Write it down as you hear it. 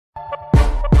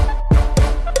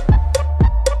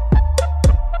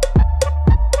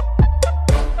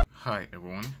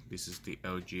everyone, this is the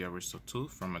LG Aristo 2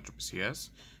 from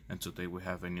MetroPCS, and today we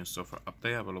have a new software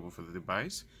update available for the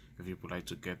device. If you would like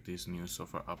to get this new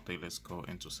software update, let's go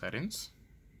into settings,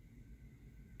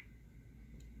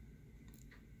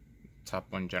 tap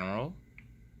on general,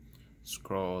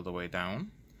 scroll all the way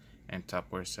down and tap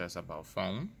where it says about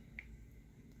phone,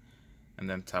 and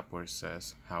then tap where it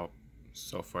says how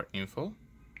software info.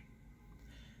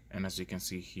 And as you can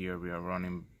see here, we are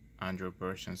running Android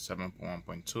version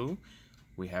 7.1.2.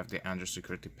 We have the Android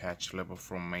security patch level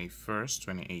from May 1st,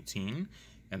 2018,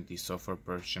 and the software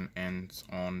version ends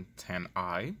on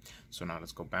 10i. So now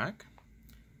let's go back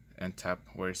and tap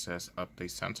where it says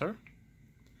Update Center,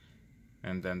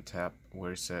 and then tap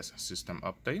where it says System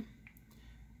Update,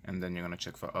 and then you're going to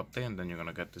check for update, and then you're going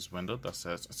to get this window that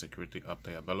says a security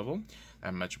update available.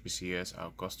 At MetroPCS,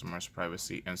 our customers'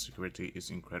 privacy and security is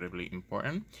incredibly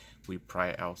important. We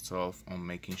pride ourselves on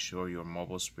making sure your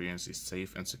mobile experience is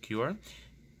safe and secure.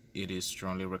 It is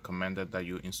strongly recommended that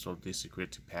you install this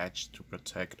security patch to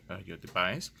protect your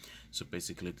device. So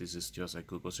basically, this is just a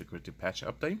Google security patch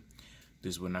update.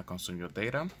 This will not consume your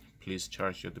data. Please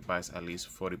charge your device at least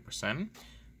 40%.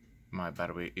 My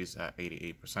battery is at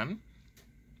 88%.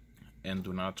 And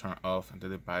do not turn off the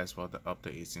device while the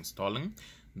update is installing.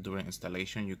 During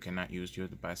installation, you cannot use your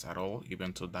device at all,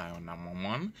 even to dial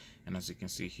 911. And as you can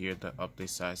see here, the update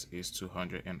size is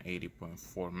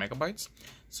 280.4 megabytes.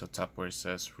 So tap where it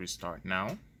says restart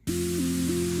now.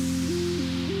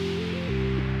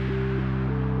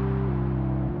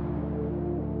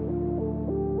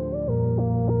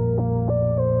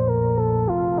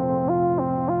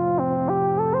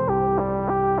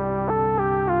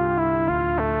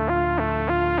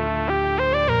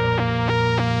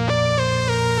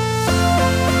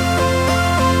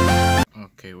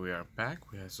 We are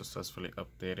back. We have successfully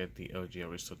updated the LG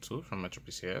Aristo 2 from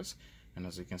MetroPCS, and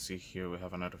as you can see here, we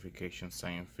have a notification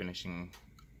saying finishing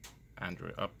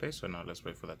Android update. So now let's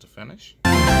wait for that to finish.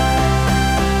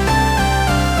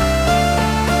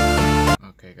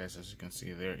 Okay guys, as you can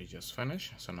see there, it just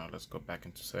finished. So now let's go back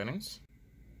into settings,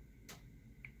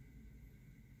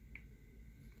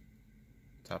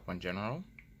 tap on general,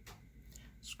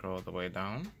 scroll all the way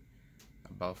down,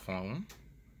 about phone,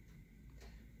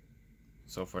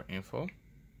 software info,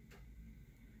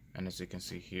 and as you can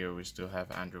see here, we still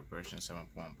have Android version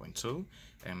 7.1.2,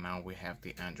 and now we have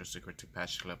the Android security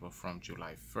patch level from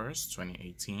July 1st,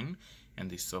 2018, and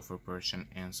the software version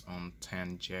ends on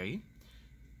 10J.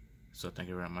 So thank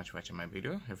you very much for watching my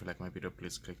video. If you like my video,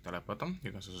 please click the like button. You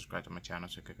can also subscribe to my channel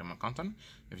so you can get more content.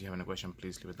 If you have any question,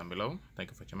 please leave it down below. Thank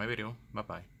you for watching my video. Bye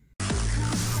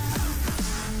bye.